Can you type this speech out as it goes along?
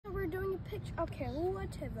picture. Okay,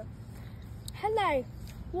 whatever. Hello,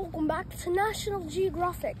 welcome back to National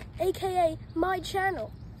Geographic, aka my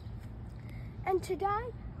channel. And today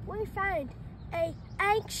we found a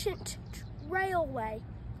ancient railway,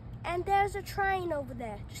 and there's a train over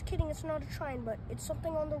there. Just kidding, it's not a train, but it's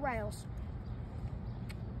something on the rails.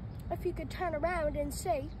 If you could turn around and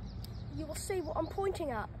see, you will see what I'm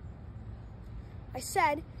pointing at. I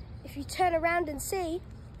said, if you turn around and see,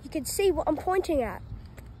 you can see what I'm pointing at.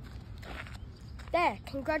 There,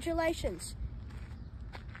 congratulations.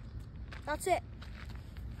 That's it.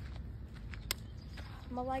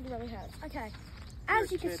 My leg really hurts. Okay,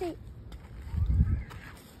 as you can see.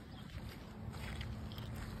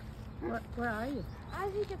 Where are you?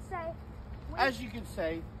 As you can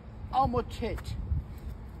say, I'm a tit.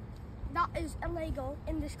 that is illegal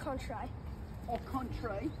in this country. Oh,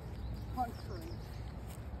 country.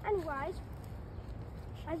 Anyways,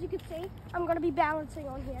 as you can see, I'm going to be balancing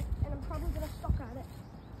on here, and I'm probably going to suck at it.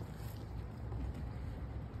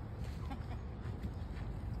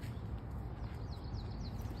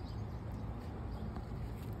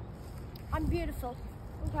 I'm beautiful.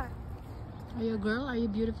 Okay. Are you a girl? Are you a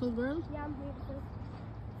beautiful girl? Yeah, I'm beautiful.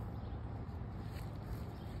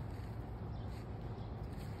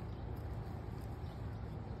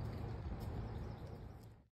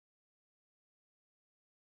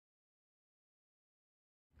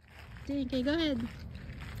 Okay, go ahead.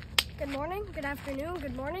 Good morning, good afternoon,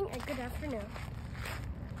 good morning, and good afternoon.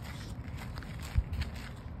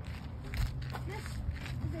 This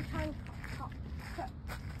is a time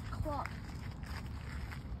clock.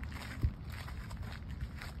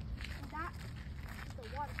 And that is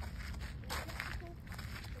the water.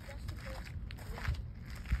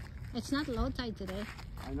 It's not low tide today.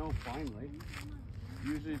 I know, finally.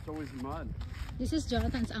 Usually it's always mud. This is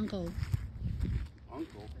Jonathan's uncle.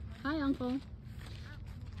 Uncle? Hi, uncle.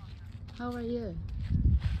 How are you?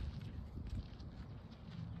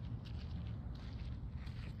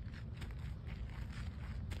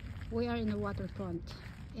 We are in the waterfront.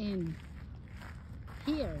 In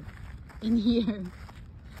here.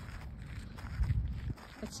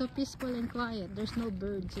 It's so peaceful and quiet. There's no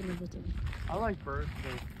birds and everything. I like birds,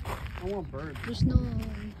 but I want birds. There's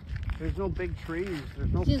no big trees.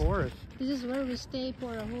 There's no forest. This is where we stay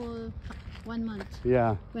for a whole 1 month.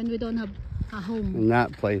 Yeah. When we don't have a home. In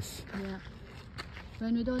that place. Yeah.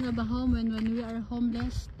 When we don't have a home, when we are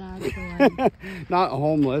homeless, that's the one. Not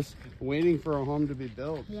homeless, waiting for a home to be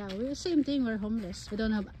built. Yeah, we're the same thing, we're homeless. We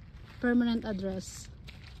don't have permanent address.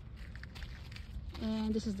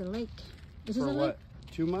 And this is the lake. This is For the what, lake?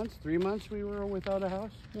 2 months, 3 months we were without a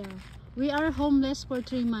house? Yeah. We are homeless for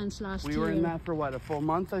 3 months last year. We were in that for what, a full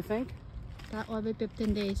month, I think? That will be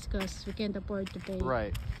 15 days because we can't afford to pay.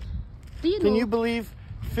 Right. Do you know? Can you believe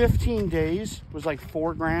 15 days was like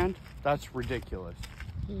 $4 grand? That's ridiculous.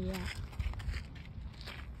 Yeah.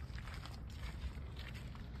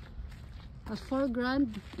 That's $4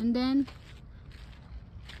 grand, and then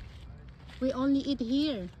we only eat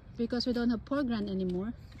here because we don't have $4 grand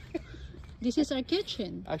anymore. This is our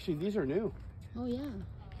kitchen. Actually, these are new. Oh yeah.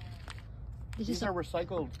 These are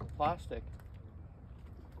recycled plastic.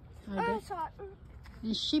 Are they?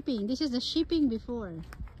 And shipping. This is the shipping before.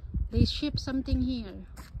 They ship something here.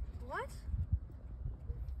 What?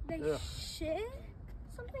 They ship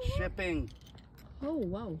something? Shipping. Oh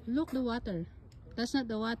wow. Look the water. That's not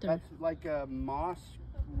the water. That's like a moss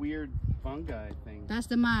weird fungi thing. That's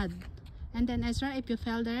the mud. And then Ezra, if you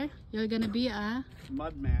fell there, you're gonna be a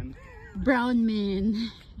Mud man. brown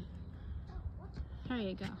man. There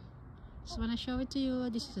you go. Just wanna show it to you.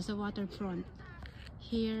 This is the waterfront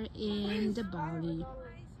here in the valley.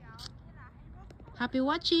 Happy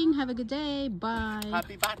watching. Have a good day. Bye.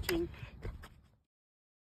 Happy watching.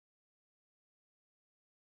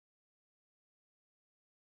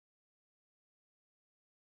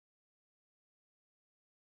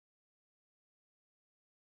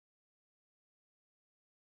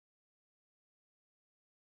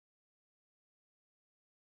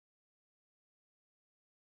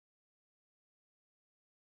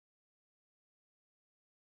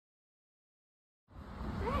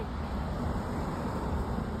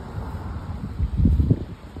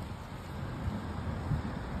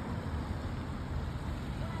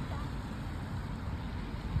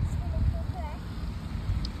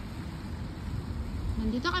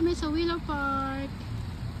 Nandito kami sa Willow Park.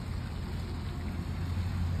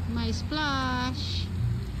 May splash.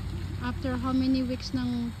 After how many weeks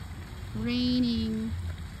ng raining.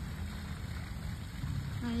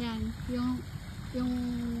 Ayan. Yung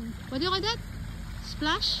what do you call that?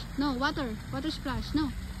 Splash? No, water. Water splash. No.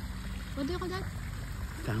 What do you call that?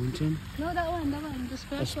 Fountain? No, that one. The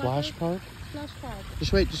A splash park? Splash park.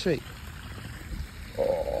 Just wait.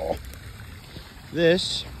 Oh.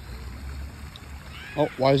 This. Oh,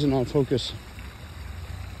 why is it not focus?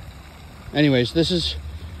 Anyways, this is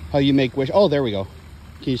how you make wish. Oh, there we go.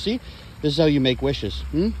 Can you see? This is how you make wishes.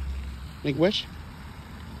 Make wish.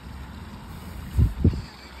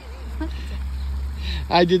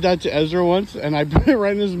 I did that to Ezra once, and I put it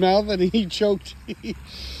right in his mouth, and he choked. I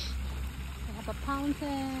have a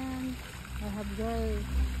fountain. I have girls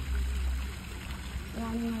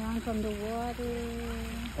running around from the water.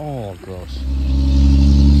 Oh, gross.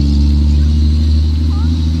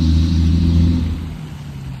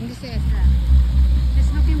 Hindi si Ezra.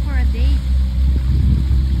 Just looking for a date.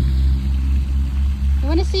 You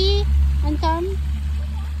wanna see and come?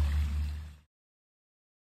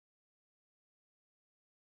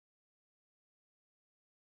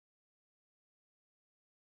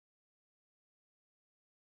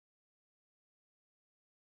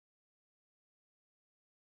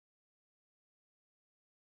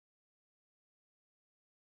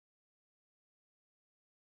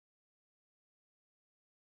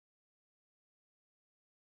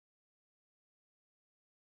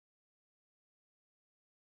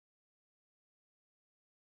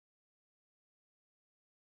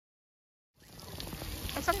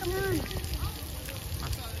 Come on.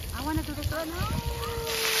 I want to do the turn.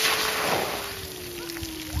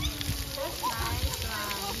 That's nice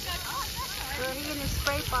one. We're here in a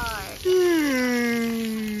spray park.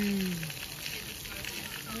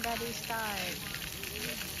 And daddy start.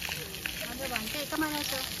 Another one. Okay, come on,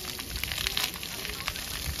 Ezra.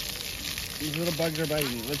 These little bugs are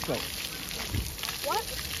biting me. Let's go. What?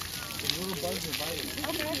 These little bugs are biting me.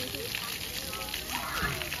 Okay.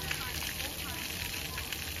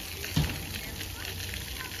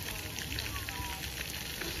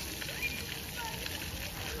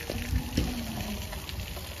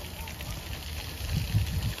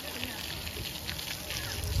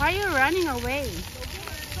 Why are you running away?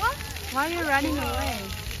 What? Why are you running away?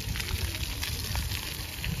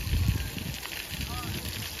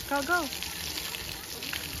 Go.